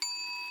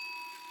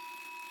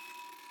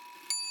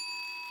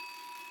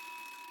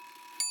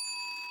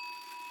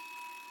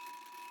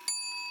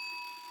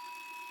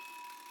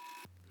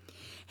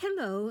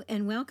Hello,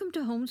 and welcome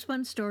to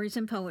Homespun Stories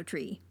and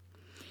Poetry.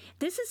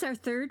 This is our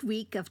third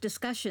week of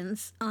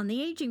discussions on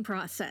the aging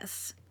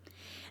process.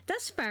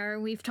 Thus far,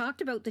 we've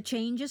talked about the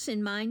changes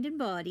in mind and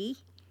body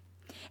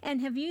and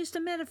have used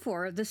a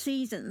metaphor of the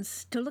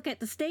seasons to look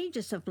at the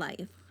stages of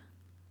life.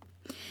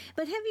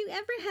 But have you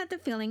ever had the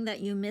feeling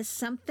that you missed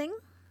something?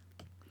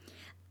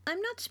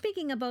 I'm not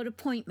speaking about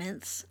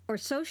appointments or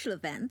social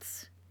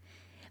events,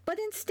 but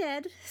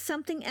instead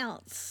something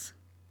else.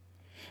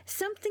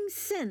 Something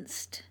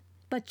sensed,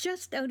 but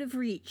just out of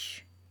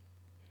reach.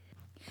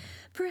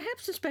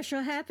 Perhaps a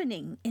special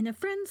happening in a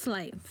friend's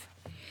life.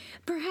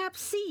 Perhaps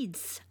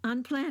seeds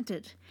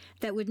unplanted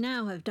that would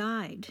now have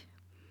died.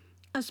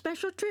 A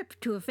special trip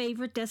to a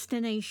favorite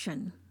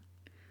destination.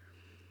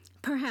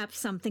 Perhaps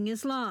something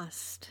is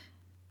lost.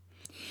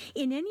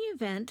 In any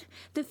event,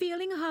 the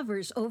feeling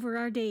hovers over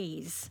our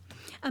days,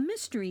 a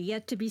mystery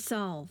yet to be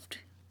solved.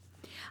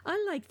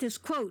 I like this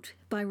quote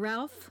by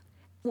Ralph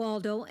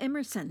Waldo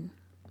Emerson.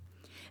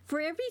 For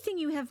everything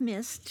you have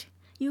missed,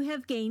 you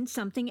have gained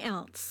something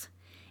else.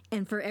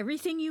 And for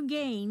everything you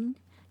gain,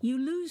 you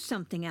lose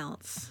something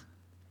else.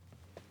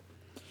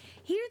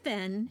 Here,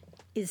 then,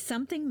 is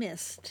Something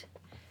Missed,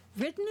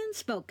 written and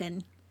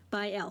spoken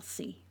by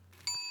Elsie.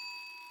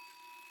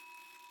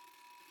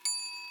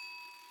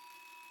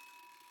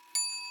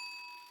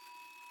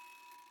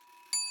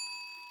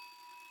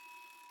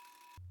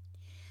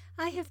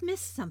 I have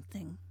missed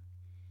something.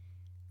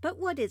 But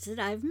what is it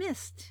I've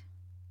missed?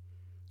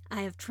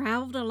 I have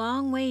traveled a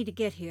long way to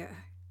get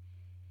here.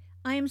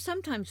 I am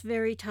sometimes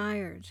very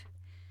tired.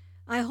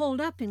 I hold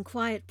up in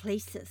quiet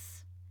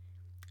places.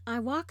 I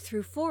walk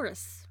through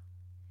forests.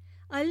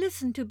 I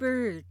listen to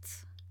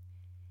birds.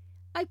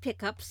 I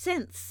pick up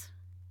scents.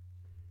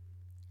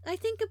 I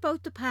think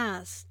about the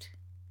past,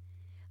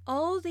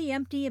 all the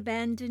empty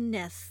abandoned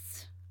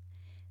nests,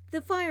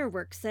 the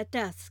fireworks at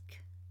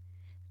dusk,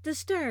 the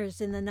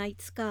stars in the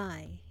night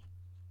sky,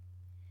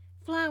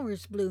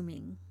 flowers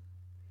blooming,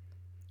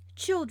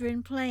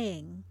 children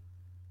playing,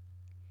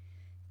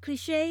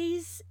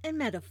 clichés and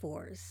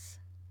metaphors.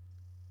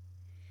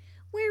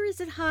 Where is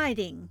it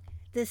hiding,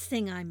 this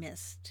thing I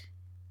missed?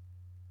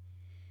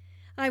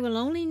 I will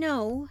only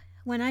know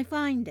when I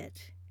find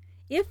it,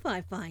 if I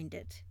find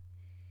it,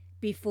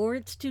 before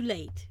it's too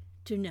late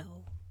to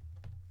know.